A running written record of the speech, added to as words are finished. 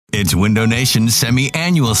It's Window Nation's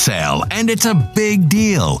semi-annual sale, and it's a big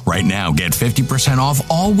deal. Right now, get 50% off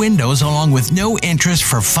all windows along with no interest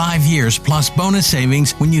for 5 years plus bonus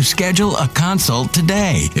savings when you schedule a consult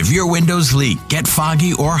today. If your windows leak, get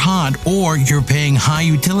foggy or hot, or you're paying high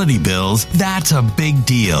utility bills, that's a big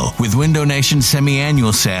deal. With Window Nation's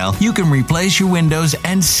semi-annual sale, you can replace your windows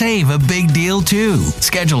and save a big deal too.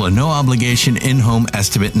 Schedule a no-obligation in-home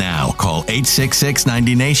estimate now. Call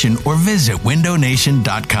 866-90-NATION or visit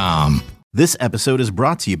windownation.com. This episode is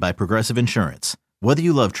brought to you by Progressive Insurance. Whether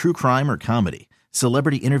you love true crime or comedy,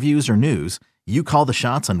 celebrity interviews or news, you call the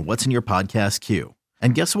shots on what's in your podcast queue.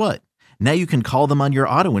 And guess what? Now you can call them on your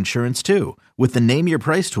auto insurance too with the Name Your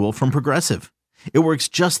Price tool from Progressive. It works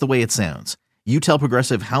just the way it sounds. You tell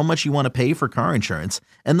Progressive how much you want to pay for car insurance,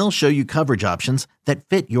 and they'll show you coverage options that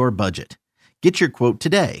fit your budget. Get your quote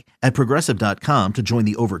today at Progressive.com to join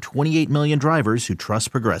the over 28 million drivers who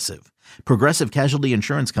trust Progressive. Progressive Casualty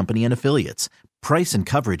Insurance Company and Affiliates. Price and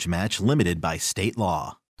coverage match limited by state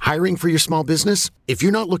law. Hiring for your small business? If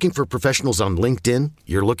you're not looking for professionals on LinkedIn,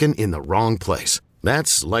 you're looking in the wrong place.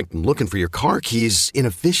 That's like looking for your car keys in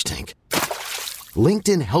a fish tank.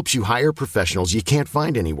 LinkedIn helps you hire professionals you can't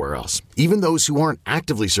find anywhere else, even those who aren't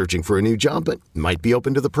actively searching for a new job but might be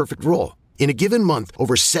open to the perfect role. In a given month,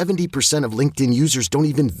 over 70% of LinkedIn users don't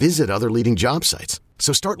even visit other leading job sites.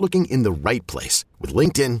 So start looking in the right place. With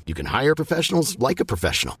LinkedIn, you can hire professionals like a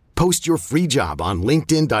professional. Post your free job on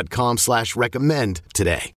linkedin.com/recommend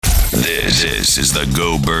today. This is the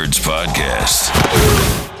Go Birds Podcast.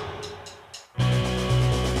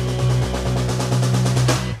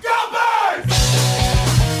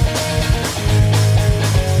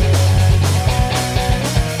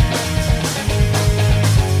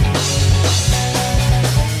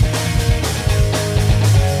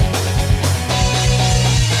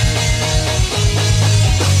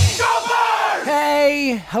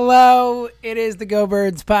 Hello, it is the Go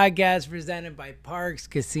Birds Podcast presented by Parx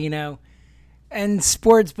Casino and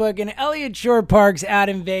Sportsbook and Elliott Shore Parks out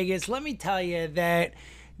in Vegas. Let me tell you that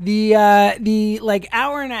the like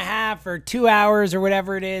hour and a half or 2 hours or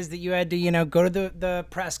whatever it is that you had to, go to the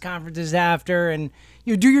press conferences after and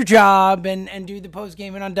you do your job and do the post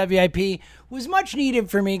game on WIP was much needed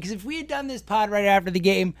for me, because if we had done this pod right after the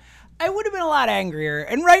game, I would have been a lot angrier.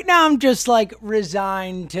 And right now I'm just like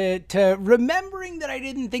resigned to remembering that I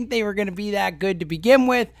didn't think they were going to be that good to begin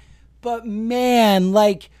with. But man,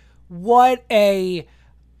 like what a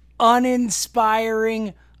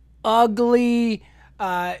uninspiring, ugly,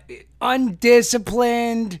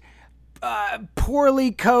 undisciplined,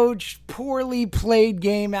 poorly coached, poorly played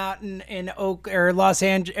game out in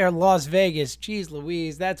Las Vegas. Jeez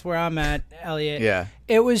Louise, that's where I'm at, Elliot. Yeah.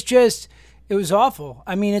 It was awful.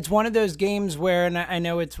 I mean, it's one of those games where, and I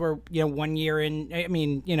know it's where, 1 year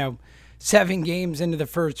in, 7 games into the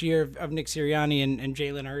first year of Nick Sirianni and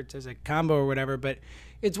Jalen Hurts as a combo or whatever, but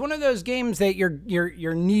it's one of those games that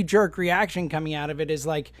your knee-jerk reaction coming out of it is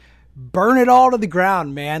like, burn it all to the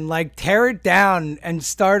ground, man. Like, tear it down and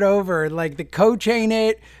start over. Like, the coach ain't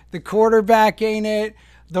it, the quarterback ain't it,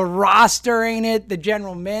 the roster ain't it, the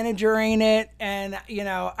general manager ain't it. And,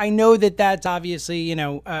 I know that that's obviously,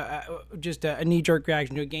 just a knee-jerk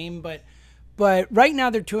reaction to a game. But right now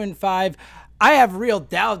they're 2-5. I have real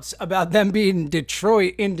doubts about them being in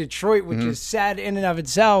Detroit, which is sad in and of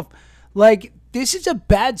itself. Like, this is a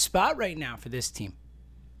bad spot right now for this team.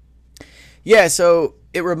 Yeah, so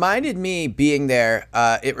it reminded me being there.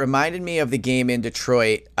 It reminded me of the game in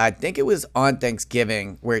Detroit. I think it was on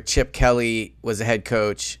Thanksgiving where Chip Kelly was the head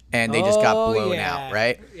coach and they just got blown out,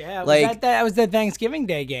 right? Yeah, like that was the Thanksgiving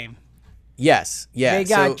Day game. Yes, yeah.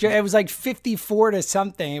 It was like 54 to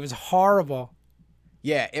something. It was horrible.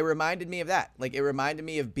 Yeah, it reminded me of that. Like, it reminded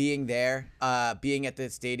me of being there, being at the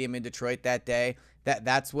stadium in Detroit that day.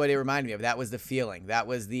 That's what it reminded me of. That was the feeling. That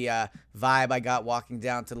was the vibe I got walking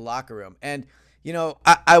down to the locker room. And,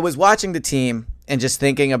 I was watching the team and just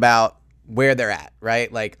thinking about where they're at,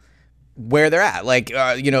 right? Like, where they're at. Like,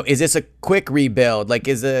 is this a quick rebuild? Like,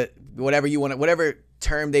 is it whatever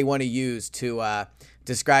term they want to use to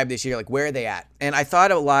describe this year, like, where are they at? And I thought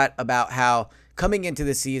a lot about how coming into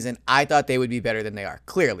the season, I thought they would be better than they are.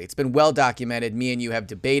 Clearly, it's been well documented. Me and you have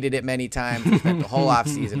debated it many times. We spent the whole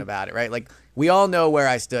offseason about it, right? Like, we all know where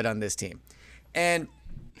I stood on this team. And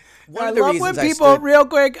one of the reasons real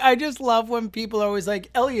quick, I just love when people are always like,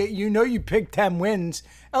 Elliot, you picked 10 wins.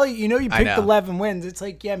 Elliot, you picked 11 wins. It's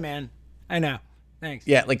like, yeah, man, I know. Thanks.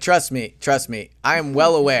 Yeah, like, trust me. I am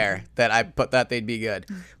well aware that I thought they'd be good.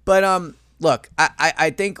 But look, I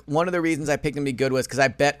think one of the reasons I picked them to be good was because I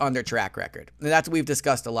bet on their track record. And that's what we've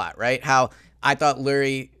discussed a lot, right? How I thought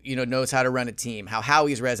Lurie, knows how to run a team, how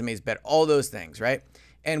Howie's resume is better, all those things, right?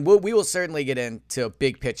 And we will certainly get into a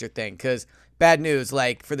big picture thing because bad news,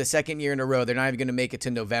 like for the second year in a row, they're not even going to make it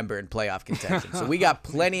to November in playoff contention. So we got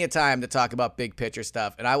plenty of time to talk about big picture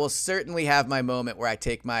stuff. And I will certainly have my moment where I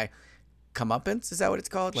take my comeuppance. Is that what it's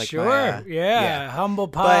called? Like sure. Yeah. Humble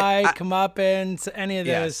pie, comeuppance, any of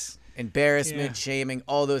those. Embarrassment, shaming,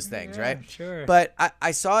 all those things, right? Sure. But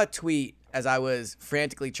I saw a tweet as I was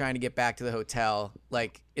frantically trying to get back to the hotel,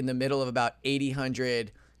 like in the middle of about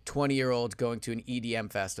 800 20-year-olds going to an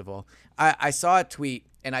EDM festival. I saw a tweet,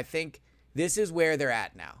 and I think this is where they're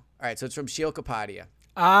at now. All right, so it's from Sheil Kapadia.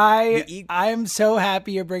 I'm so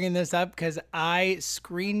happy you're bringing this up because I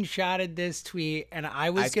screenshotted this tweet, and I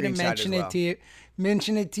was going to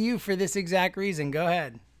mention it to you for this exact reason. Go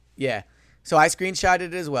ahead. Yeah, so I screenshotted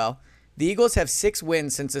it as well. The Eagles have 6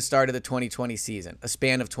 wins since the start of the 2020 season, a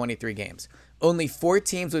span of 23 games. Only 4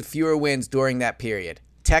 teams with fewer wins during that period.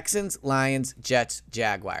 Texans, Lions, Jets,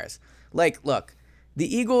 Jaguars. Like, look,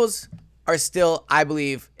 the Eagles are still, I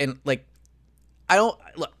believe,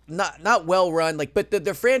 not well run, but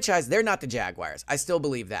the franchise, they're not the Jaguars. I still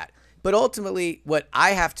believe that. But ultimately, what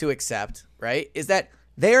I have to accept, right, is that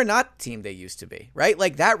they are not the team they used to be, right?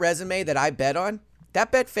 Like that resume that I bet on, that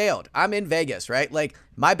bet failed. I'm in Vegas, right? Like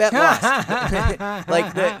my bet lost.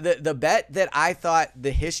 Like the bet that I thought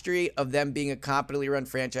the history of them being a competently run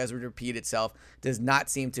franchise would repeat itself does not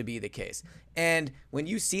seem to be the case. And when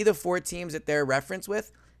you see the 4 teams that they're referenced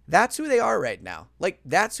with, that's who they are right now. Like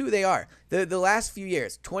that's who they are. The last few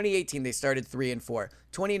years, 2018 they started 3-4.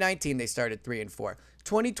 2019 they started 3-4.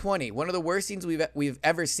 2020, one of the worst seasons we've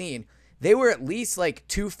ever seen. They were at least like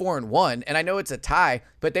 2-4-1, and I know it's a tie,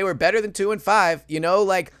 but they were better than 2-5. You know,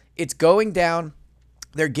 like it's going down.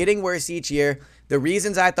 They're getting worse each year. The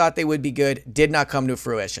reasons I thought they would be good did not come to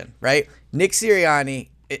fruition, right? Nick Sirianni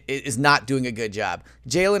is not doing a good job.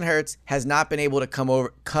 Jalen Hurts has not been able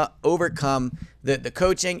to overcome the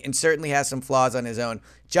coaching and certainly has some flaws on his own.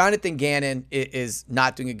 Jonathan Gannon is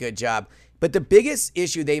not doing a good job. But the biggest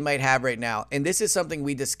issue they might have right now, and this is something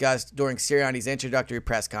we discussed during Sirianni's introductory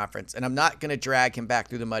press conference, and I'm not going to drag him back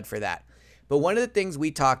through the mud for that. But one of the things we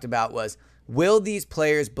talked about was, will these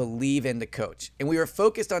players believe in the coach? And we were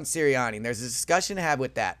focused on Sirianni, and there's a discussion to have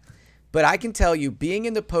with that. But I can tell you, being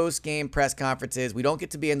in the post-game press conferences, we don't get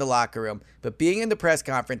to be in the locker room, but being in the press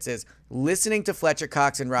conferences, listening to Fletcher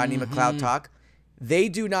Cox and Rodney McLeod talk, they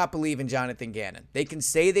do not believe in Jonathan Gannon. They can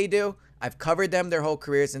say they do. I've covered them their whole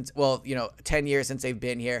career since, 10 years since they've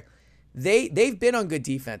been here. They've been on good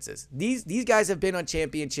defenses. These guys have been on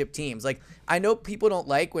championship teams. Like, I know people don't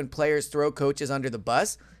like when players throw coaches under the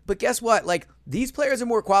bus, but guess what? Like, these players are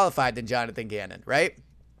more qualified than Jonathan Gannon, right?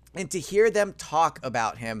 And to hear them talk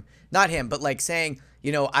about him, not him, but like saying,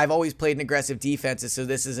 I've always played in aggressive defenses, so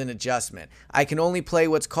this is an adjustment. I can only play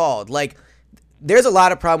what's called. Like, there's a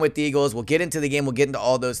lot of problem with the Eagles. We'll get into the game. We'll get into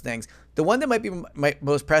all those things. The one that might be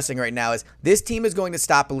most pressing right now is this team is going to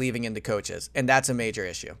stop believing in the coaches, and that's a major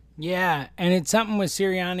issue. Yeah, and it's something with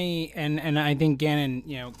Sirianni, and I think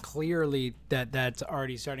Gannon, clearly that's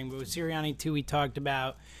already starting. But with Sirianni, too, we talked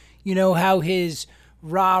about, how his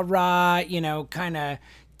rah-rah, kind of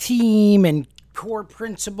team and core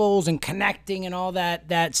principles and connecting and all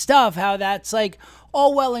that stuff, how that's like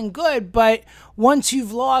all well and good, but once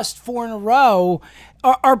you've lost 4 in a row,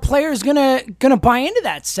 are players gonna buy into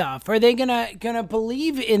that stuff? Are they gonna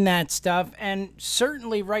believe in that stuff? And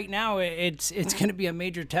certainly right now it's gonna be a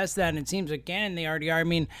major test of that, and it seems again they already are. I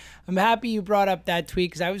mean, I'm happy you brought up that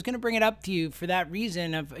tweet because I was gonna bring it up to you for that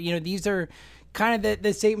reason of these are kind of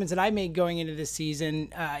the statements that I made going into this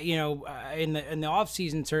season, in the off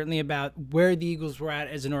season, certainly about where the Eagles were at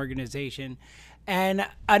as an organization. And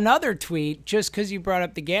another tweet, just because you brought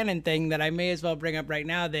up the Gannon thing, that I may as well bring up right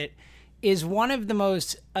now, that is one of the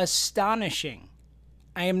most astonishing,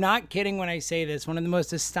 I am not kidding when I say this, one of the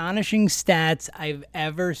most astonishing stats I've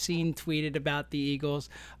ever seen tweeted about the Eagles.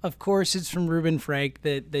 Of course, it's from Reuben Frank,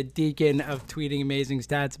 the deacon of tweeting amazing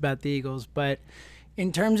stats about the Eagles. But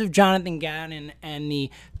in terms of Jonathan Gannon and the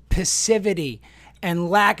passivity and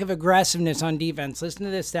lack of aggressiveness on defense, listen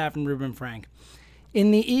to this stat from Reuben Frank.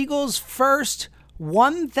 In the Eagles' first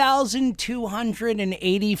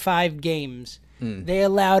 1,285 games, they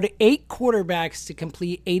allowed 8 quarterbacks to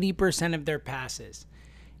complete 80% of their passes.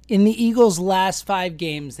 In the Eagles' last 5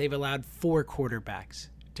 games, they've allowed 4 quarterbacks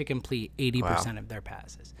to complete 80% of their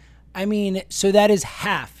passes. I mean, so that is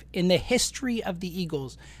half. In the history of the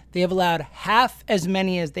Eagles, they have allowed half as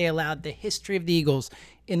many as they allowed the history of the Eagles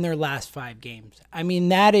in their last 5 games. I mean,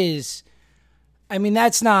 that's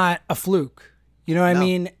not a fluke. You know what I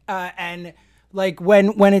mean? And like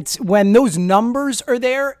when those numbers are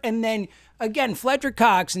there, and then again, Fletcher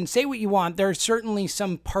Cox, and say what you want, there are certainly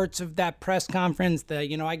some parts of that press conference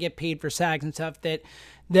that, I get paid for sacks and stuff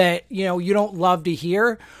that you don't love to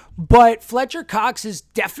hear. But Fletcher Cox has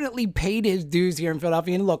definitely paid his dues here in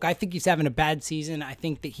Philadelphia. And look, I think he's having a bad season. I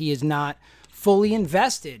think that he is not fully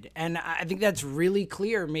invested. And I think that's really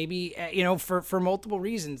clear, maybe, for multiple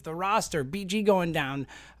reasons. The roster, BG going down,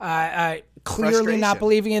 clearly not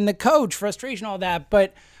believing in the coach, frustration, all that.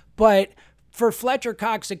 But for Fletcher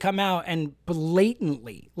Cox to come out and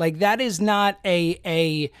blatantly, like, that is not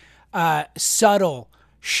a subtle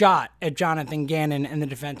shot at Jonathan Gannon and the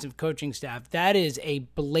defensive coaching staff. That is a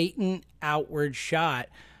blatant outward shot.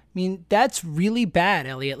 I mean, that's really bad,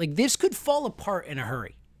 Elliot. Like, this could fall apart in a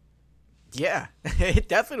hurry. Yeah, it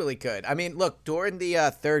definitely could. I mean, look, during the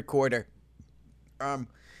third quarter,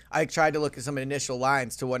 I tried to look at some initial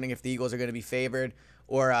lines to wondering if the Eagles are going to be favored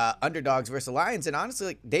or underdogs versus the Lions. And honestly,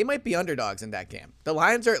 like, they might be underdogs in that game. The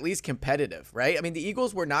Lions are at least competitive, right? I mean, the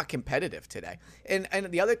Eagles were not competitive today. And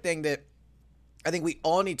the other thing that I think we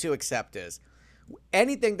all need to accept is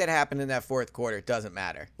anything that happened in that fourth quarter doesn't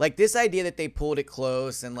matter. Like, this idea that they pulled it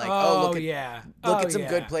close and look at some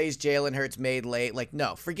good plays Jalen Hurts made late. Like,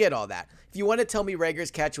 no, forget all that. If you want to tell me Reagor's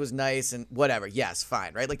catch was nice and whatever, yes,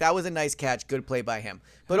 fine, right? Like, that was a nice catch, good play by him.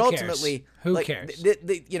 But ultimately, who cares?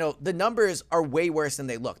 The numbers are way worse than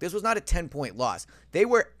they look. This was not a 10-point loss. They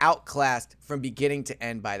were outclassed from beginning to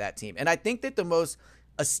end by that team. And I think that the most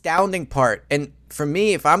astounding part, and for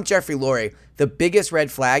me, if I'm Jeffrey Lurie, the biggest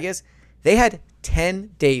red flag is they had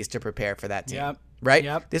 10 days to prepare for that team. Yep. Right?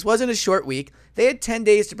 Yep. This wasn't a short week. They had 10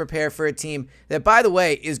 days to prepare for a team that, by the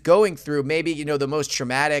way, is going through maybe, the most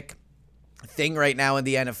traumatic thing right now in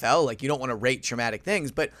the NFL. Like, you don't want to rate traumatic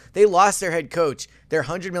things, but they lost their head coach, their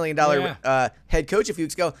 $100 million head coach a few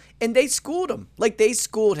weeks ago, and they schooled him. Like, they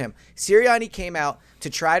schooled him. Sirianni came out to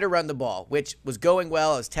try to run the ball, which was going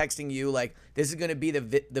well. I was texting you, like, this is going to be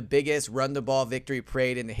the biggest run the ball victory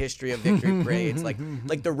parade in the history of victory parades. like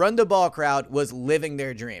the run the ball crowd was living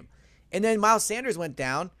their dream. And then Miles Sanders went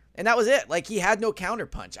down, and that was it. Like, he had no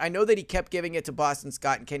counterpunch. I know that he kept giving it to Boston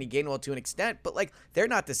Scott and Kenny Gainwell to an extent, but, like, they're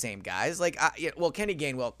not the same guys. Like, Kenny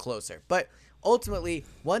Gainwell closer. But ultimately,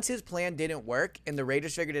 once his plan didn't work and the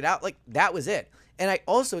Raiders figured it out, like, that was it. And I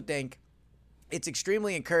also think it's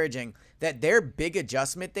extremely encouraging that their big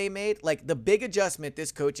adjustment they made, like, the big adjustment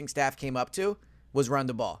this coaching staff came up to was run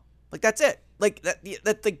the ball. Like, that's it. Like,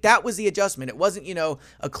 that was the adjustment. It wasn't,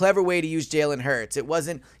 a clever way to use Jalen Hurts. It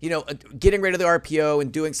wasn't, getting rid of the RPO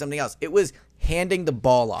and doing something else. It was handing the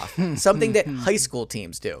ball off, something that high school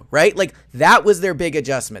teams do, right? Like, that was their big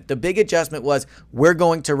adjustment. The big adjustment was, we're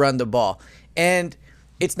going to run the ball. And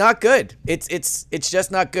it's not good. It's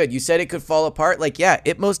just not good. You said it could fall apart. Like, yeah,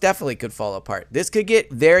 it most definitely could fall apart. This could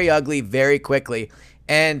get very ugly very quickly.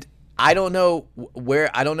 And I don't know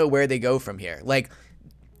where they go from here. Like,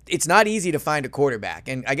 it's not easy to find a quarterback.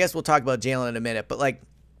 And I guess we'll talk about Jalen in a minute, but, like,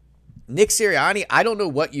 Nick Sirianni, I don't know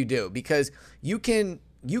what you do, because you can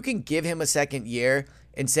give him a second year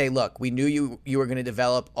and say, look, we knew you were going to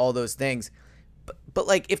develop all those things. But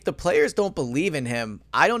like, if the players don't believe in him,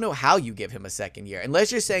 I don't know how you give him a second year.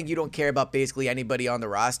 Unless you're saying you don't care about basically anybody on the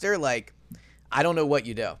roster, like, I don't know what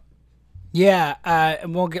you do. Yeah,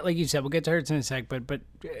 and we'll get, like you said, we'll get to Hurts in a sec, but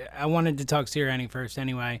I wanted to talk Sirianni first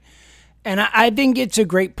anyway. And I think it's a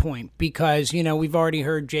great point because, we've already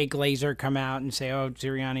heard Jay Glazer come out and say, oh,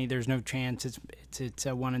 Sirianni, there's no chance. It's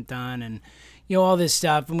a one and done, and, all this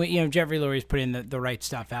stuff. And, Jeffrey Lurie's putting the right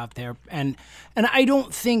stuff out there. And I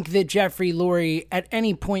don't think that Jeffrey Lurie, at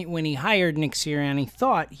any point when he hired Nick Sirianni,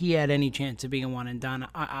 thought he had any chance of being a one and done,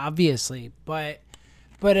 obviously. But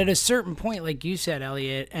at a certain point, like you said,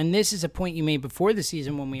 Elliot, and this is a point you made before the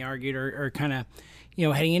season when we argued or kind of,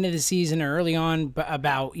 heading into the season or early on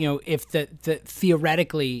about, if the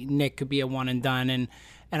theoretically Nick could be a one and done. And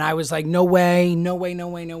I was like, no way.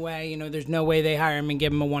 There's no way they hire him and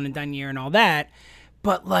give him a one and done year and all that.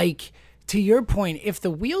 But like, to your point, if the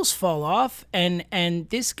wheels fall off and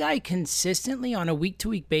this guy consistently on a week to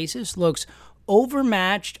week basis looks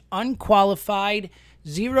overmatched, unqualified,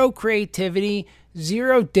 zero creativity,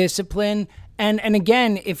 zero discipline, and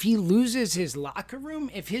again, if he loses his locker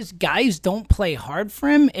room, if his guys don't play hard for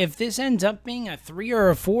him, if this ends up being a 3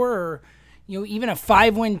 or a 4 or even a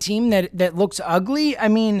 5-win team that looks ugly, I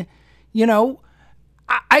mean,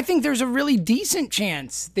 I think there's a really decent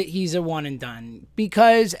chance that he's a one and done,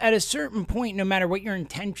 because at a certain point, no matter what your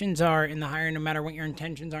intentions are in the hire, no matter what your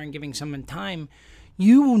intentions are in giving someone time,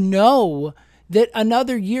 that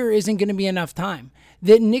another year isn't going to be enough time.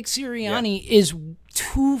 That Nick Sirianni is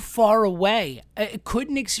too far away. Could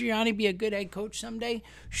Nick Sirianni be a good head coach someday?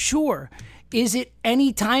 Sure. Is it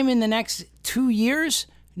any time in the next 2 years?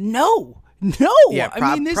 No. No, Yeah,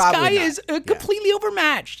 I mean, this guy probably not. is completely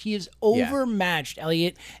overmatched. He is Yeah. overmatched,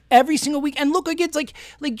 Elliot, every single week. And look, like it's like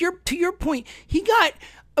to your point, he got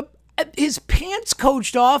his pants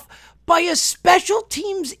coached off by a special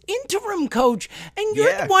teams interim coach, and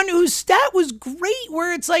you're the one whose stat was great,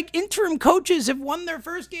 where it's like interim coaches have won their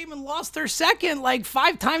first game and lost their second like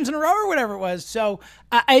 5 times in a row or whatever it was. So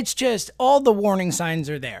it's just all the warning signs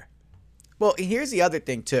are there. Well, here's the other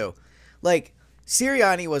thing too, like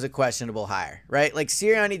Sirianni was a questionable hire, right? Like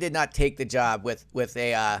Sirianni did not take the job with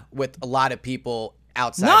a lot of people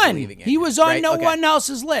outside believing in He him, was on right? no Okay. one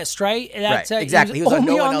else's list, right? That's Right, exactly. He was on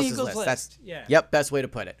no one the else's Eagles list. That's yeah. Yep, best way to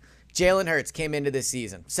put it. Jalen Hurts came into this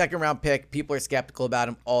season, 2nd-round pick. People are skeptical about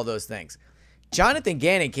him. All those things. Jonathan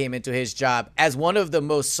Gannon came into his job as one of the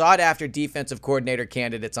most sought-after defensive coordinator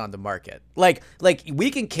candidates on the market. Like we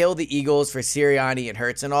can kill the Eagles for Sirianni and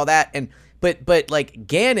Hurts and all that, but like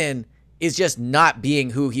Gannon is just not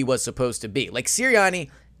being who he was supposed to be. Like Sirianni,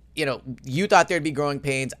 you thought there'd be growing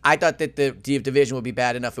pains. I thought that the division would be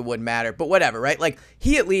bad enough it wouldn't matter. But whatever, right? Like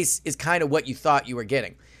he at least is kind of what you thought you were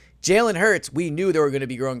getting. Jalen Hurts, we knew there were going to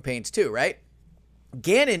be growing pains too, right?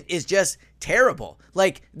 Gannon is just terrible.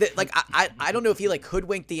 I don't know if he like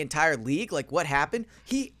hoodwinked the entire league. Like what happened?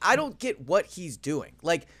 I don't get what he's doing.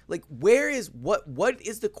 Like where is what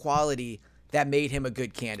is the quality that made him a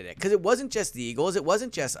good candidate? Because it wasn't just the Eagles, it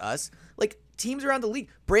wasn't just us. Like teams around the league,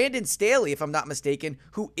 Brandon Staley, if I'm not mistaken,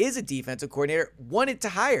 who is a defensive coordinator, wanted to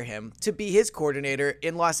hire him to be his coordinator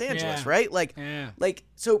in Los Angeles, right? Like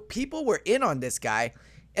so people were in on this guy.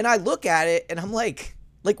 And I look at it and I'm like,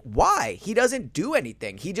 why? He doesn't do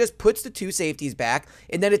anything. He just puts the 2 safeties back,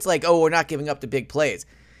 and then it's like, oh, we're not giving up the big plays.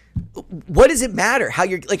 What does it matter how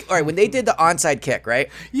you're like? All right, when they did the onside kick, right?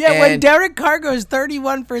 Yeah, when Derek Carr goes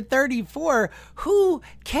 31 for 34, who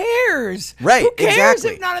cares? Right, who cares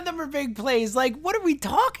exactly. if none of them are big plays? Like, what are we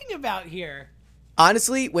talking about here?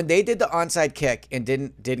 Honestly, when they did the onside kick and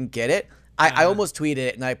didn't get it, I almost tweeted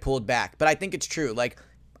it and I pulled back. But I think it's true. Like,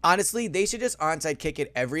 honestly, they should just onside kick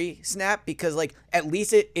it every snap because, like, at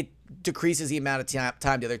least it decreases the amount of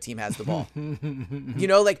time the other team has the ball.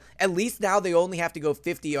 Like, at least now they only have to go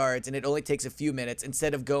 50 yards and it only takes a few minutes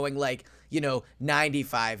instead of going,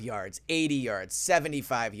 95 yards, 80 yards,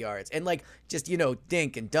 75 yards, and, just,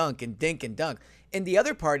 dink and dunk and dink and dunk. And the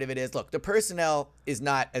other part of it is, look, the personnel is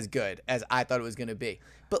not as good as I thought it was going to be.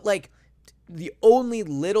 But, the only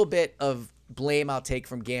little bit of blame I'll take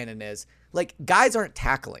from Gannon is, guys aren't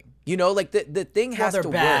tackling. The thing has to work.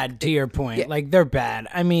 They're bad, to your point. Yeah. They're bad.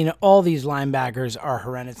 I mean, all these linebackers are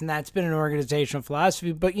horrendous, and that's been an organizational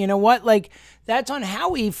philosophy. But you know what? That's on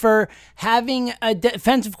Howie for having a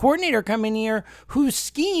defensive coordinator come in here whose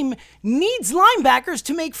scheme needs linebackers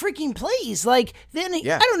to make freaking plays. I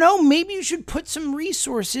don't know, maybe you should put some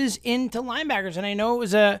resources into linebackers. And I know it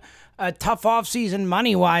was a tough offseason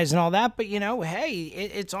money-wise and all that, but, hey,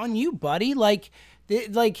 it's on you, buddy.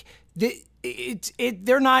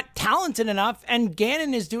 They're not talented enough, and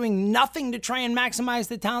Gannon is doing nothing to try and maximize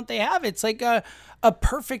the talent they have. It's like a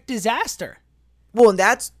perfect disaster. Well, and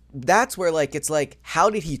that's where it's how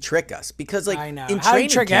did he trick us? Because I know. in How do you training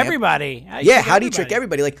trick camp, everybody? How do you trick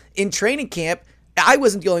everybody? In training camp, I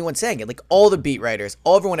wasn't the only one saying it. All the beat writers,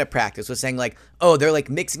 everyone at practice was saying they're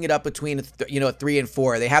mixing it up between a 3 and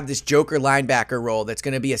 4. They have this joker linebacker role that's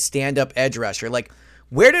going to be a stand-up edge rusher.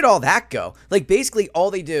 Where did all that go? Basically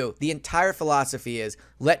all they do, the entire philosophy is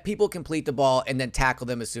let people complete the ball and then tackle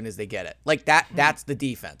them as soon as they get it. That's the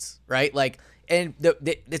defense, right? And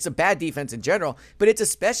it's a bad defense in general, but it's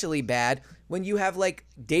especially bad when you have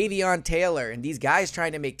Davion Taylor and these guys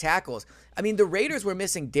trying to make tackles. I mean, the Raiders were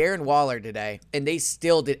missing Darren Waller today, and they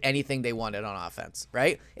still did anything they wanted on offense,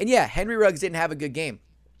 right? And yeah, Henry Ruggs didn't have a good game.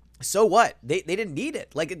 So what? They didn't need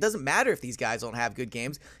it. It doesn't matter if these guys don't have good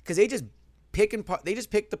games because they just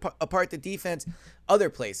picked apart the defense other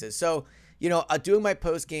places. So, doing my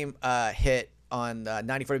post-game hit on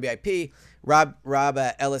 94 WIP, Rob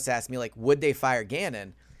Ellis asked me, would they fire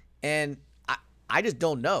Gannon? And I just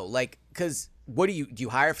don't know. Because what do you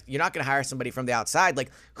hire? You're not going to hire somebody from the outside.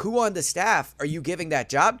 Who on the staff are you giving that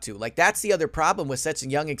job to? That's the other problem with such a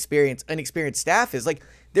young, inexperienced staff is,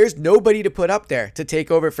 there's nobody to put up there to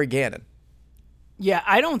take over for Gannon. Yeah,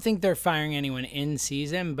 I don't think they're firing anyone in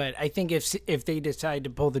season, but I think if they decide to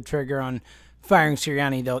pull the trigger on firing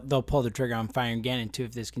Sirianni, they'll pull the trigger on firing Gannon too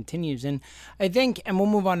if this continues. And I think, and we'll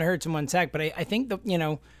move on to Hurts in one sec, but I think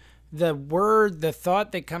the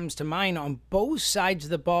thought that comes to mind on both sides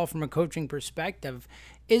of the ball from a coaching perspective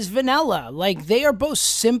is vanilla. Like, they are both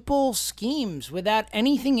simple schemes without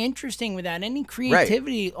anything interesting, without any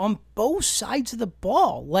creativity on both sides of the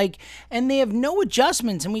ball. Like, and they have no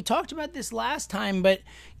adjustments. And we talked about this last time, but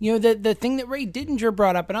the thing that Ray Didinger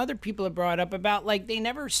brought up and other people have brought up about, like, they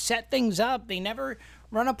never set things up. They never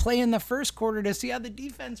run a play in the first quarter to see how the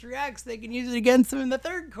defense reacts. They can use it against them in the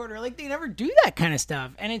third quarter. Like, they never do that kind of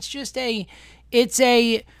stuff. And it's just it's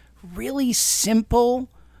a really simple,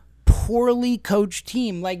 poorly coached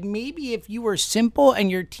team. Like, maybe if you were simple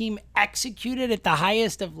and your team executed at the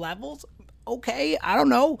highest of levels, okay, I don't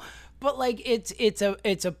know. But like, it's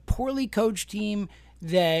a poorly coached team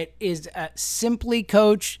that is simply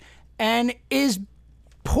coached and is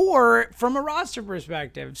poor from a roster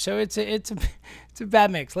perspective. So it's a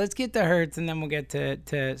bad mix. Let's get to Hurts and then we'll get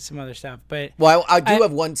to some other stuff. But I do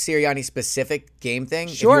have one Sirianni specific game thing.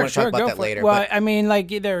 Sure, if you want to talk about go that for later. it. Well, but I mean, like,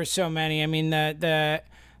 there are so many. I mean,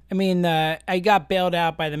 I got bailed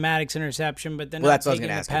out by the Maddox interception, but then that's what I was taking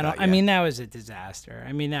gonna the ask penalty. about, yeah. I mean, that was a disaster.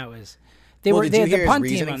 I mean, that was did they you had hear the his punt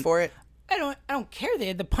team reasoning on, for it? I don't care. They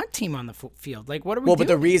had the punt team on the field. Like, what are we Well, doing?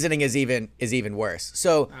 but the reasoning is even worse.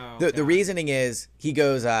 So the reasoning is he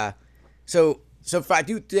goes, so if I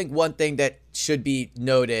do think one thing that should be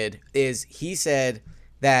noted is he said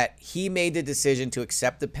that he made the decision to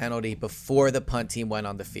accept the penalty before the punt team went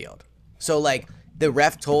on the field. So like the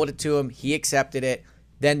ref told it to him, he accepted it,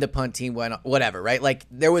 then the punt team went on, whatever, right? Like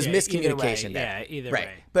there was miscommunication there. Yeah, either right.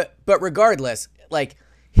 way. But regardless, like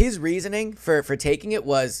his reasoning for taking it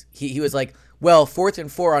was he was like, well, 4th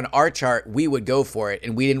and 4 on our chart, we would go for it,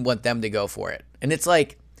 and we didn't want them to go for it. And it's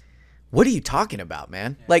like, what are you talking about,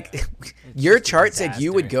 man? Yeah, like, your chart said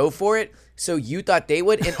you would go for it, so you thought they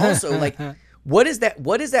would? And also, like, what does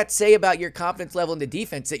that say about your confidence level in the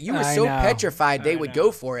defense that you were so petrified they would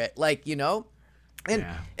go for it? Like, And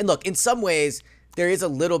look, in some ways, there is a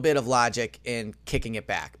little bit of logic in kicking it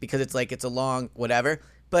back because it's like it's a long whatever.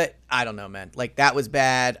 But I don't know, man. Like, that was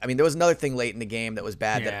bad. I mean, there was another thing late in the game that was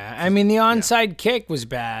bad. Yeah, I mean, the onside kick was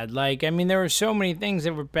bad. Like, I mean, there were so many things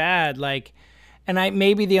that were bad. Like, and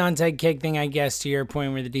maybe the onside kick thing, I guess, to your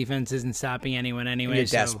point where the defense isn't stopping anyone anyway. You're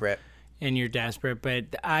desperate. And you're desperate.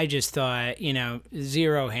 But I just thought,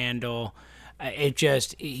 zero handle. It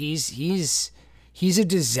just, he's a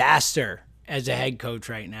disaster as a head coach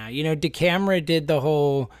right now. DeCamara did the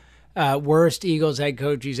whole worst Eagles head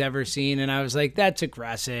coach he's ever seen, and I was like, that's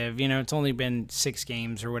aggressive. It's only been 6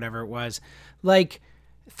 games or whatever it was. Like,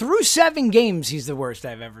 through 7 games, he's the worst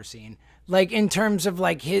I've ever seen. Like, in terms of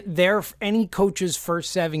like any coach's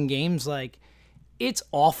first 7 games, like, it's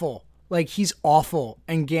awful. Like, he's awful,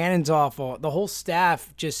 and Gannon's awful. The whole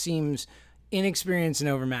staff just seems inexperienced and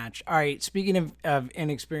overmatched. All right, speaking of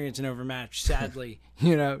inexperienced and overmatched, sadly,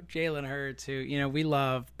 Jalen Hurts, who we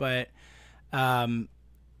love, but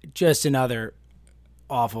just another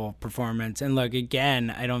awful performance. And look, again,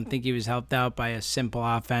 I don't think he was helped out by a simple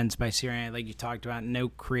offense by Sirianni, like you talked about. No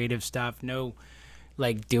creative stuff, no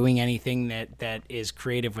like doing anything that is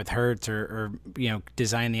creative with Hurts or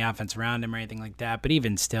design the offense around him or anything like that. But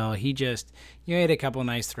even still, he just had a couple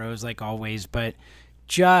nice throws like always, but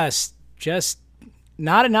just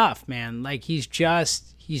not enough, man. Like he's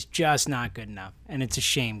just not good enough, and it's a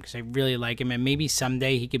shame because I really like him, and maybe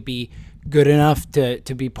someday he could be good enough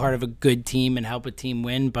to be part of a good team and help a team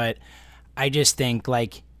win. But I just think,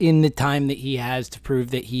 like, in the time that he has to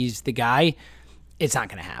prove that he's the guy, it's not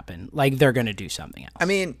going to happen. Like, they're going to do something else. I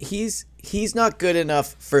mean, he's not good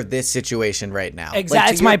enough for this situation right now.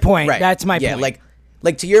 Exactly. That's my point. Right. That's my point. Yeah,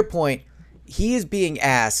 like to your point, he is being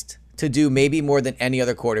asked to do maybe more than any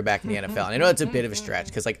other quarterback in the NFL. And I know it's a bit of a stretch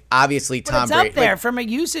because, like, obviously Tom Brady. It's up there from a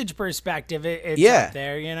usage perspective. It's up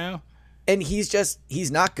there, And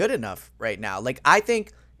he's not good enough right now. Like, I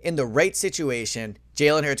think in the right situation,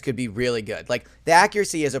 Jalen Hurts could be really good. Like, the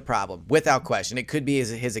accuracy is a problem, without question. It could be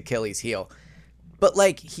his Achilles heel. But,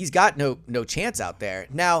 like, he's got no chance out there.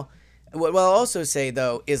 Now, what I'll also say,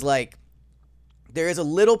 though, is, like, there is a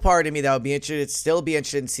little part of me that would still be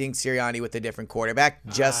interested in seeing Sirianni with a different quarterback,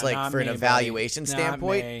 just like for an evaluation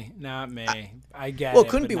standpoint. Not me. I get it. Well, it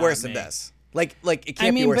couldn't be worse than this. Like it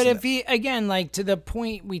can't be worse than this. But if he, again, like to the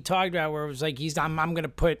point we talked about where it was like I'm going to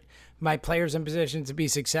put my players in position to be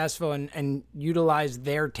successful and utilize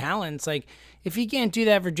their talents. Like, if he can't do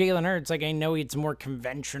that for Jalen Hurts, like, I know it's more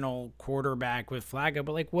conventional quarterback with Flacco,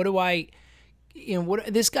 but like,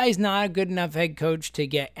 this guy's not a good enough head coach to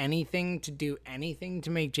get anything, to do anything to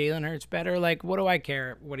make Jalen Hurts better. Like, what do I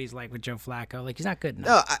care what he's like with Joe Flacco? Like, he's not good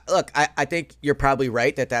enough. No, I think you're probably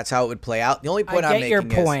right that's how it would play out. The only point I'm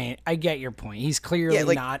making I get your point. He's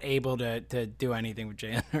clearly not able to do anything with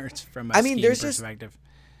Jalen Hurts from a scheme perspective.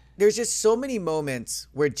 There's just so many moments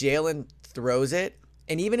where Jalen throws it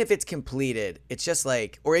And even if it's completed, it's just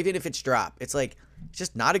like, or even if it's dropped, it's like, it's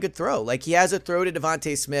just not a good throw. Like, he has a throw to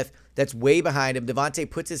Devontae Smith that's way behind him.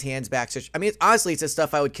 Devontae puts his hands back. So, I mean, honestly, it's the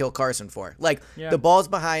stuff I would kill Carson for. Like, the ball's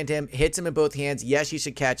behind him, hits him in both hands. Yes, he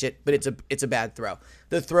should catch it, but it's a bad throw.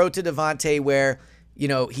 The throw to Devontae where, you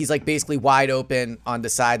know, he's like basically wide open on the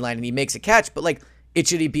sideline and he makes a catch, but like, it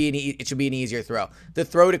should be an easier throw. The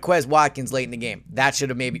throw to Quez Watkins late in the game, that should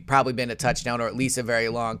have probably been a touchdown or at least a very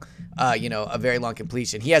long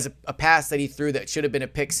completion. He has a pass that he threw that should have been a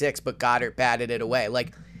pick six, but Goddard batted it away.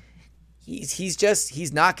 Like,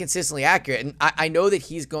 he's not consistently accurate. And I know that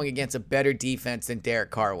he's going against a better defense than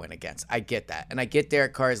Derek Carr went against. I get that. And I get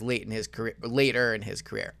Derek Carr is later in his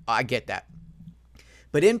career. I get that.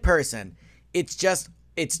 But in person, it's just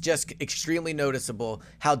extremely noticeable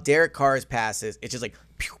how Derek Carr's passes, it's just like,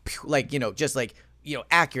 pew, pew, like, you know, just like, you know,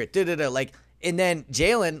 accurate, like, and then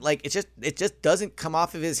Jalen, like, it just doesn't come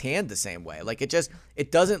off of his hand the same way. Like,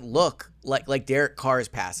 it doesn't look like Derek Carr's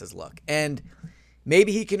passes look. And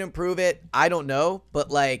maybe he can improve it. I don't know.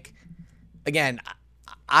 But like, again,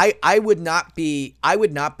 I would not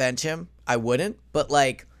bench him. I wouldn't, but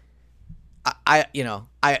like, I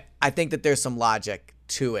think that there's some logic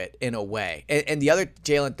to it in a way. And the other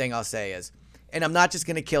Jalen thing I'll say is, and I'm not just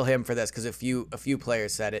going to kill him for this because a few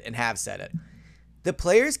players said it and have said it. The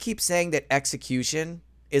players keep saying that execution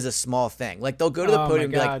is a small thing. Like, they'll go to the podium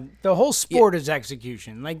and be like, the whole sport is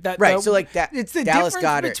execution. Like that. Right. So like that, it's the Dallas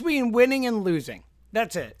difference Goedert between winning and losing.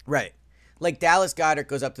 That's it. Right. Like, Dallas Goedert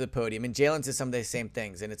goes up to the podium and Jalen says some of the same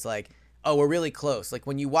things. And it's like, oh, we're really close. Like,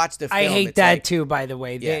 when you watch the film, I hate it's that like, too, by the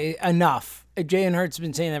way. Yeah. Enough. Jalen Hurts has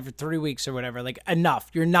been saying that for 3 weeks or whatever. Like,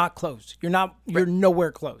 enough. You're not close. You're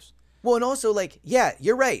nowhere close. Well, and also, like, yeah,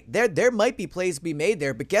 you're right. There might be plays to be made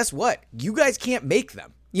there, but guess what? You guys can't make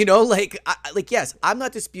them. You know, like, yes, I'm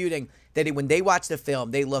not disputing that when they watch the film,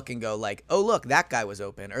 they look and go like, oh, look, that guy was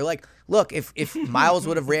open. Or like, look, if Miles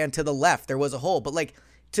would have ran to the left, there was a hole. But like,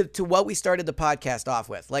 to what we started the podcast off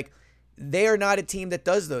with, like, they are not a team that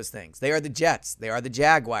does those things. They are the Jets. They are the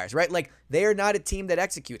Jaguars, right? Like, they are not a team that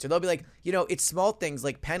executes. Or they'll be like, you know, it's small things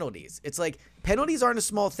like penalties. It's like, penalties aren't a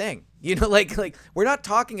small thing. You know, like we're not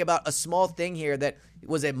talking about a small thing here that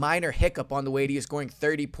was a minor hiccup on the way to you scoring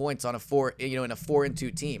 30 points on in a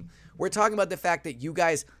 4-2 team. We're talking about the fact that you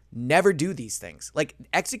guys never do these things. Like,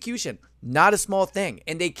 execution, not a small thing.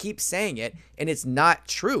 And they keep saying it, and it's not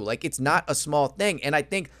true. Like, it's not a small thing. And I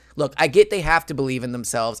think, look, I get they have to believe in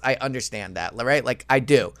themselves. I understand that, right? Like, I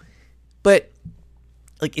do. But,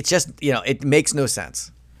 like, it's just, you know, it makes no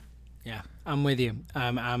sense. Yeah, I'm with you.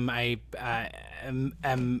 I'm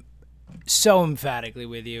so emphatically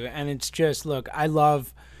with you. And it's just, look, I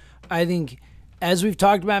think, as we've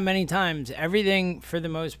talked about many times, everything, for the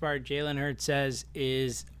most part, Jalen Hurts says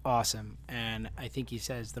is awesome. And I think he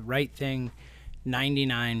says the right thing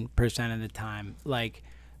 99% of the time. Like,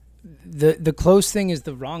 the close thing is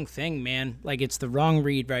the wrong thing, man. Like, it's the wrong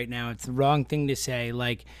read right now. It's the wrong thing to say.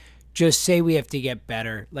 Like, just say we have to get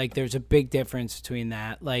better. Like, there's a big difference between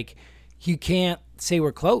that. Like, you can't say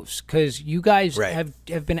we're close because you guys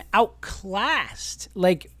have been outclassed,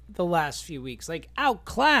 like, the last few weeks, like,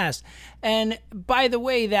 outclassed. And by the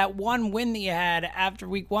way, that one win that you had after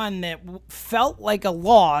week one that felt like a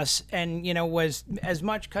loss and, you know, was as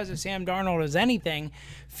much because of Sam Darnold as anything,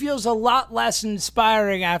 feels a lot less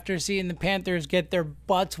inspiring after seeing the Panthers get their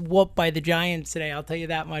butts whooped by the Giants today. I'll tell you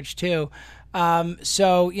that much too.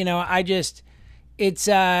 So, you know, it's,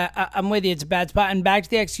 I'm with you. It's a bad spot. And back to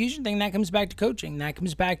the execution thing, that comes back to coaching. That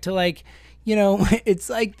comes back to, like, you know, it's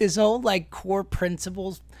like this whole, like, core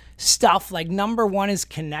principles stuff. Like, number one is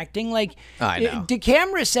connecting. Like, I know.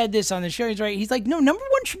 DeCamera said this on the show. He's right. He's like, no, number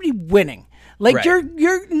one should be winning. Like,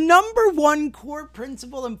 your number one core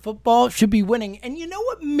principle in football should be winning. And you know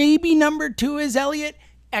what maybe number two is, Elliot?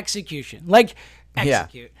 Execution. Like,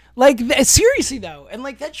 execute. Yeah. Like, seriously, though. And,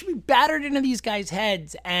 like, that should be battered into these guys'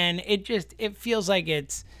 heads. And it feels like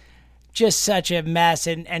it's just such a mess.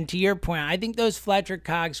 And to your point, I think those Fletcher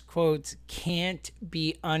Cox quotes can't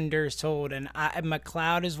be undersold. And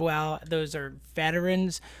McLeod as well. Those are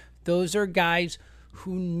veterans. Those are guys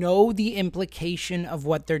who know the implication of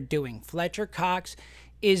what they're doing. Fletcher Cox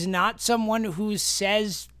is not someone who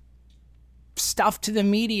says stuff to the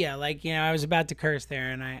media. Like, you know, I was about to curse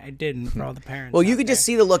there and I didn't, for all the parents. Well, you could just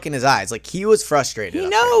see the look in his eyes. Like, he was frustrated. He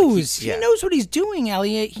knows. He knows what he's doing,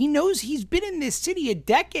 Elliot. He knows he's been in this city a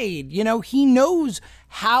decade. You know, he knows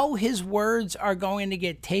how his words are going to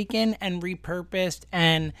get taken and repurposed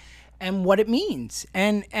and what it means.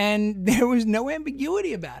 And there was no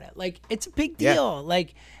ambiguity about it. Like, it's a big deal. Yeah.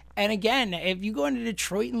 Like, and again, if you go into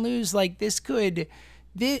Detroit and lose, like, this could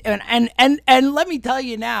And let me tell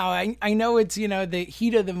you now, I know it's, the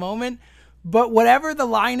heat of the moment, but whatever the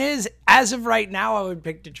line is, as of right now, I would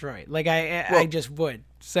pick Detroit. Like I just would.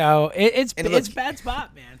 So it's a bad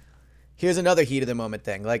spot, man. Here's another heat of the moment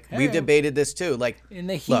thing. Like we've debated this too. Like in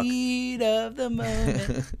the heat of the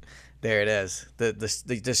moment. There it is.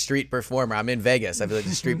 The street performer. I'm in Vegas. I feel like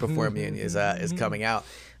the street performer is coming out.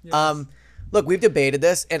 Yes. Look, we've debated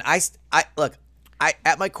this, and I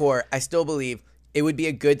at my core, I still believe it would be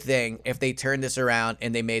a good thing if they turned this around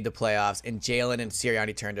and they made the playoffs and Jalen and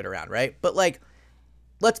Sirianni turned it around, right? But like,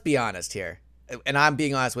 let's be honest here. And I'm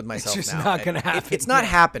being honest with myself now. It's just not going to happen. It's not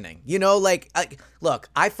happening. Look,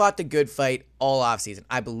 I fought the good fight all offseason.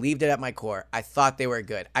 I believed it at my core. I thought they were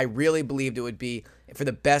good. I really believed it would be for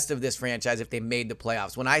the best of this franchise if they made the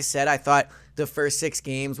playoffs. When I said I thought the first 6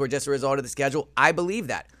 games were just a result of the schedule, I believe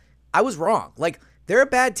that. I was wrong. Like, they're a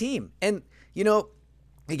bad team. And,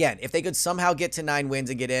 again, if they could somehow get to 9 wins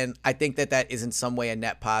and get in, I think that is in some way a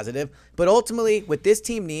net positive. But ultimately, what this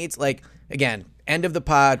team needs, again, end of the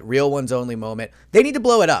pod, real ones only moment. They need to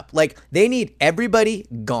blow it up. Like, they need everybody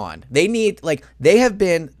gone. They need, they have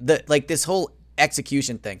been this whole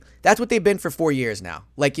execution thing. That's what they've been for 4 years now,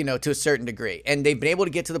 to a certain degree. And they've been able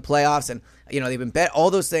to get to the playoffs and, they've been bet all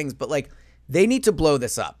those things. But, they need to blow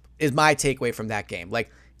this up is my takeaway from that game.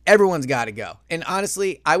 Everyone's got to go. And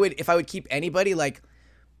honestly, if I would keep anybody, well,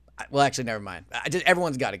 actually, never mind.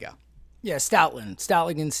 Everyone's got to go. Yeah,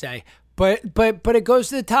 Stoutland can stay. But it goes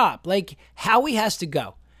to the top. Howie has to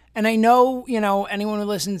go. And I know, anyone who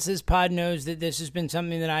listens to this pod knows that this has been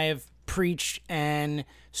something that I have preached and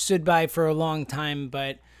stood by for a long time.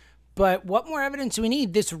 But what more evidence do we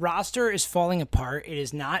need? This roster is falling apart. It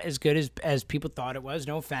is not as good as people thought it was.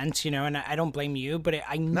 No offense, and I don't blame you, but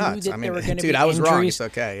I knew there were going to be injuries. Dude, I was wrong. It's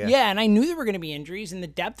okay. Yeah. Yeah, and I knew there were going to be injuries, and the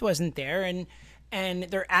depth wasn't there, and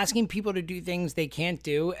they're asking people to do things they can't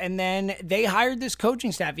do. And then they hired this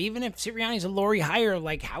coaching staff. Even if Sirianni's a Laurie hire,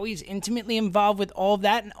 Howie's intimately involved with all of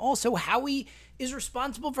that. And also Howie is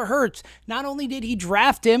responsible for Hurts. Not only did he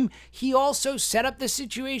draft him, he also set up the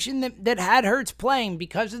situation that had Hurts playing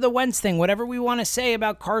because of the Wentz thing. Whatever we want to say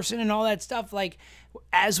about Carson and all that stuff,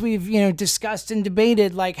 as we've discussed and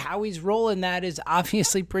debated, Howie's role in that is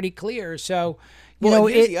obviously pretty clear. So,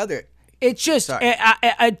 here's the other. It's just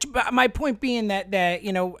my point being that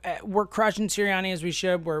we're crushing Sirianni as we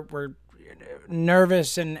should. We're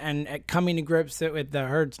nervous and coming to grips with the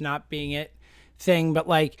Hurts not being it thing. But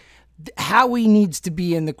Howie needs to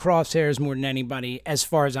be in the crosshairs more than anybody, as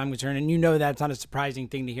far as I'm concerned. And that's not a surprising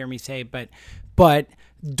thing to hear me say, but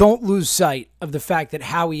don't lose sight of the fact that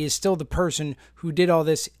Howie is still the person who did all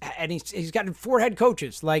this, and he's got 4 head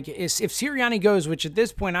coaches. If Sirianni goes, which at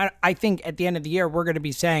this point, I think at the end of the year, we're going to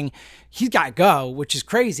be saying he's got to go, which is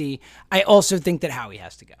crazy. I also think that Howie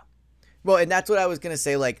has to go. Well, and that's what I was going to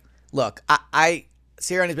say. Look,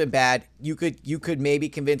 Sirianni's been bad. You could maybe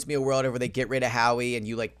convince me a world where they get rid of Howie and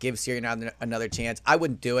you give Sirianni another chance. I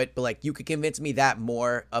wouldn't do it, but you could convince me that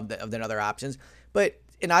more of the other options.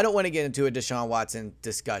 And I don't want to get into a Deshaun Watson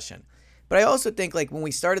discussion, but I also think when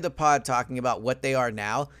we started the pod talking about what they are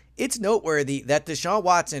now, it's noteworthy that Deshaun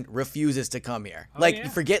Watson refuses to come here.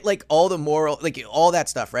 Forget all the moral, all that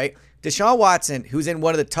stuff, right? Deshaun Watson, who's in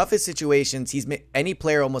one of the toughest situations he's made any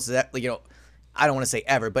player almost, I don't want to say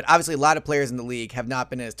ever, but obviously a lot of players in the league have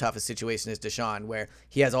not been in as tough a situation as Deshaun, where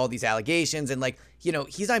he has all these allegations and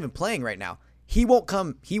he's not even playing right now. He won't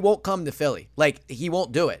come to Philly. He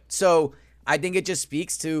won't do it. So I think it just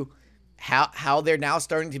speaks to how they're now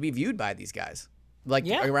starting to be viewed by these guys,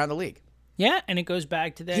 around the league. Yeah, and it goes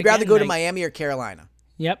back to that. He'd rather go to Miami or Carolina.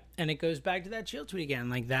 Yep, and it goes back to that chill tweet again.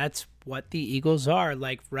 That's what the Eagles are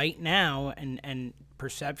right now, and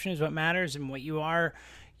perception is what matters, and what you are.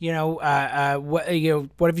 What have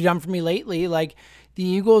you done for me lately? The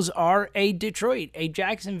Eagles are a Detroit, a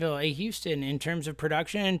Jacksonville, a Houston in terms of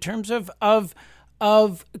production, in terms of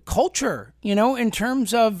culture, in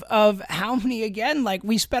terms of how many, again,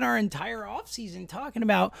 we spent our entire offseason talking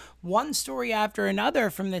about one story after another,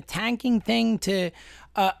 from the tanking thing to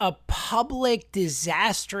a public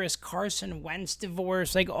disastrous Carson Wentz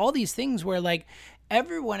divorce, all these things where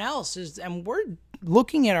everyone else is, and we're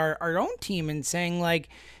looking at our own team and saying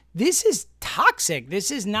this is toxic.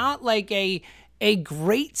 This is not a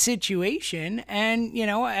great situation, and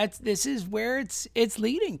this is where it's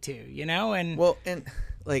leading to, and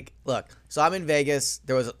look, so I'm in Vegas.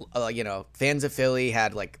 There was fans of Philly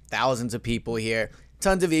had thousands of people here,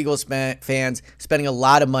 tons of Eagles fans spending a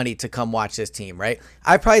lot of money to come watch this team, right?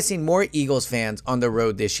 I've probably seen more Eagles fans on the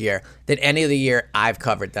road this year than any other year I've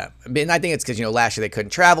covered them, and I think it's because last year they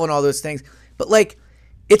couldn't travel and all those things, but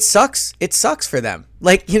it sucks. It sucks for them.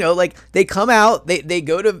 Like, like they come out, they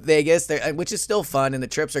go to Vegas, which is still fun, and the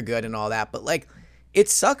trips are good and all that. But like, it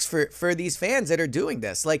sucks for these fans that are doing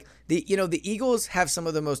this. Like the Eagles have some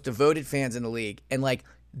of the most devoted fans in the league, and like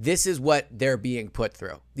this is what they're being put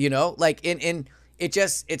through. Like in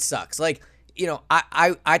it sucks. Like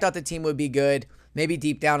I thought the team would be good. Maybe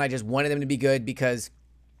deep down I just wanted them to be good because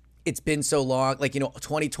it's been so long. Like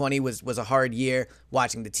 2020 was a hard year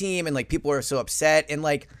watching the team, and like people were so upset, and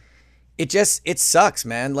like it sucks,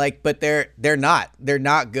 man. Like, but they're not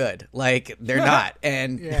good. Like they're not,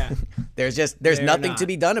 and Yeah. there's nothing to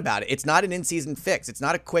be done about it. It's not an in-season fix. It's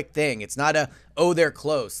not a quick thing. It's not they're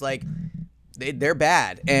close. Like they're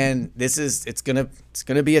bad, and it's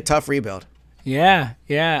gonna be a tough rebuild. Yeah,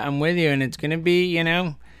 I'm with you, and it's gonna be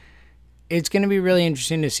it's going to be really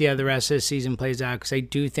interesting to see how the rest of the season plays out, because I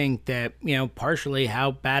do think that, partially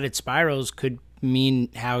how bad it spirals could mean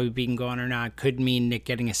how he can go on or not, could mean Nick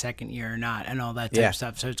getting a second year or not, and all that type of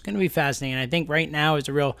stuff. So it's going to be fascinating. And I think right now is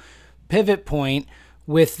a real pivot point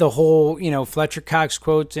with the whole, Fletcher Cox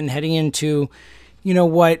quotes and heading into,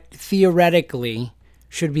 what theoretically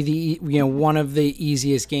should be the one of the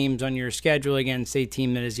easiest games on your schedule against a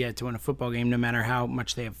team that has yet to win a football game, no matter how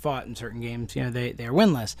much they have fought in certain games. They are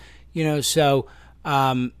winless. So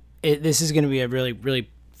this is going to be a really, really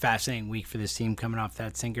fascinating week for this team coming off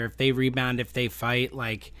that sinker. If they rebound, if they fight,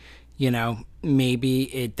 maybe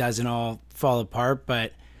it doesn't all fall apart.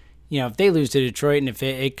 But, if they lose to Detroit and if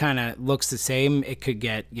it kind of looks the same, it could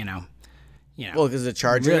get, well, because the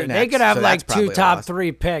Chargers really, next, they could have so 2 top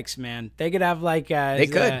 3 picks, man. They could have they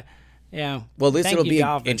could. Well, at least it'll be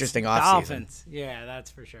Dolphins. Interesting offseason. Dolphins. Yeah,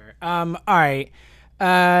 that's for sure. All right.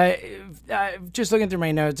 Just looking through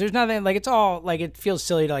my notes, there's nothing it's all it feels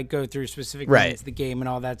silly to go through specific moments of the game and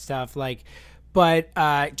all that stuff. But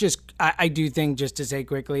I do think, just to say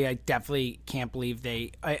quickly, I definitely can't believe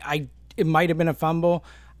it might have been a fumble.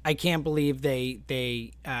 I can't believe they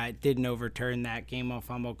didn't overturn that game ball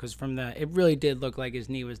fumble, because it really did look like his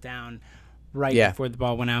knee was down right before the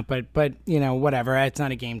ball went out. But whatever. It's not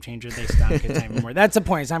a game changer. They stunk. It's not even more. That's the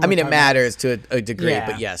point. It matters to a degree,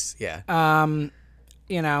 but yes, yeah.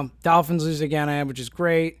 Dolphins lose again, which is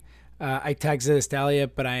great. I texted this to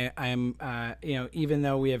Elliot, but I'm even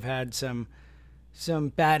though we have had some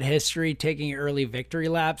bad history taking early victory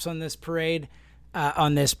laps on this parade,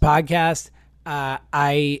 on this podcast,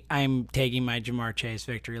 I'm taking my Ja'Marr Chase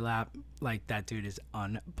victory lap. That dude is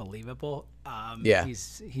unbelievable.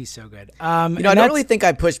 He's so good. I don't really think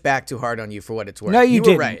I pushed back too hard on you for what it's worth. No, you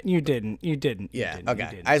didn't. Were right. You didn't. Yeah.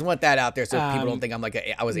 Okay. I just want that out there so people don't think I'm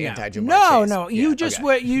I was anti-Ja'Marr Chase. No. You just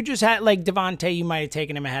had Devontae. You might have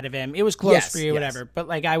taken him ahead of him. It was close for you, whatever. But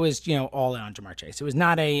I was all in on Ja'Marr Chase. It was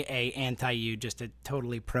not a anti you, just a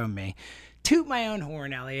totally pro me. Toot my own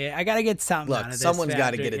horn, Elliot. I got to get something out of this. Someone's got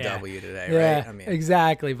to get a W today, right? Yeah,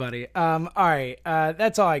 exactly, buddy. All right.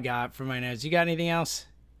 That's all I got for my notes. You got anything else?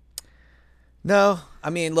 No.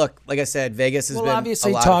 Look, like I said, Vegas has been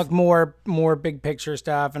obviously talk more big picture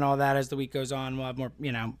stuff and all that as the week goes on. We'll have more,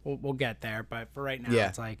 we'll get there. But for right now,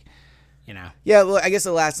 it's Yeah, well, I guess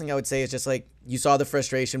the last thing I would say is just you saw the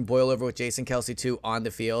frustration boil over with Jason Kelce too on the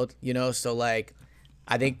field, so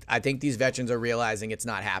I think these veterans are realizing it's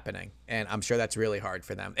not happening, and I'm sure that's really hard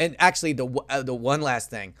for them. And actually, the one last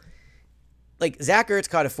thing, Zach Ertz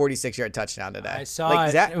caught a 46-yard touchdown today. I saw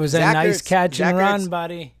it. It was a nice catch and run,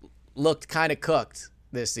 buddy. Looked kind of cooked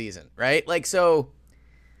this season, right? That's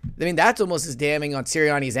almost as damning on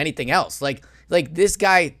Sirianni as anything else. This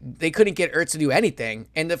guy, they couldn't get Ertz to do anything,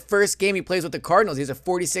 and the first game he plays with the Cardinals, he has a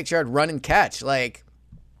 46-yard run and catch.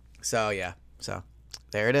 So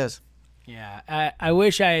there it is. Yeah, I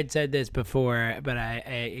wish I had said this before, but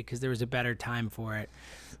because there was a better time for it.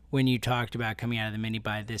 When you talked about coming out of the mini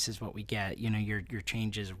bye, this is what we get. Your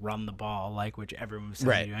changes run the ball, which everyone was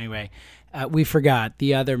saying to do anyway. We forgot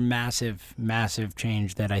the other massive, massive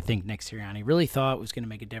change that I think Nick Sirianni really thought was going to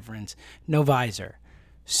make a difference. No visor.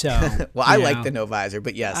 So well, I like the no visor,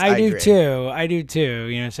 but yes, I do agree. too. I do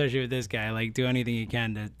too. Especially with this guy, do anything you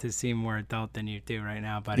can to seem more adult than you do right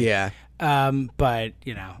now, buddy. Yeah. But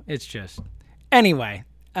it's just anyway.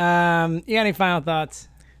 You got any final thoughts?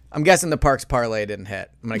 I'm guessing the Parks parlay didn't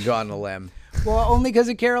hit. I'm gonna go on a limb. Well, only because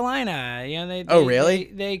of Carolina. They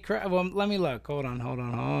really? Well, let me look. Hold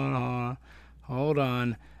on.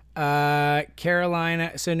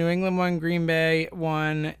 Carolina. So New England won, Green Bay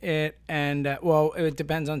won it, and it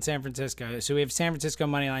depends on San Francisco. So we have San Francisco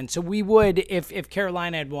money line. So we would, if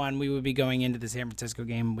Carolina had won, we would be going into the San Francisco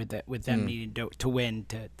game with them needing to win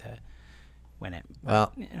to win it.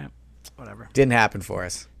 Well, whatever. Didn't happen for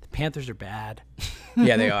us. The Panthers are bad.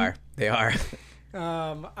 Yeah, they are. They are.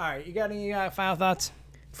 All right. You got any final thoughts?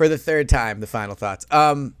 For the third time, the final thoughts.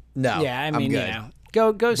 No. Yeah, I mean, I'm good. you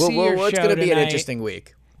know, go see your show It's going to be an tonight. interesting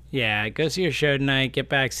week. Yeah, go see your show tonight. Get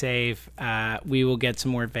back safe. We will get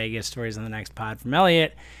some more Vegas stories on the next pod from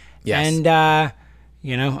Elliot. Yes. And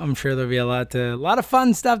you know, I'm sure there'll be a lot of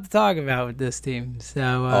fun stuff to talk about with this team.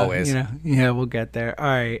 So Always. you know, yeah, we'll get there. All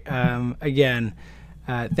right. Again,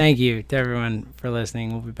 thank you to everyone for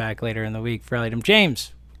listening. We'll be back later in the week. For Elliot, I'm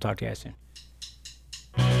James. Talk to you guys soon.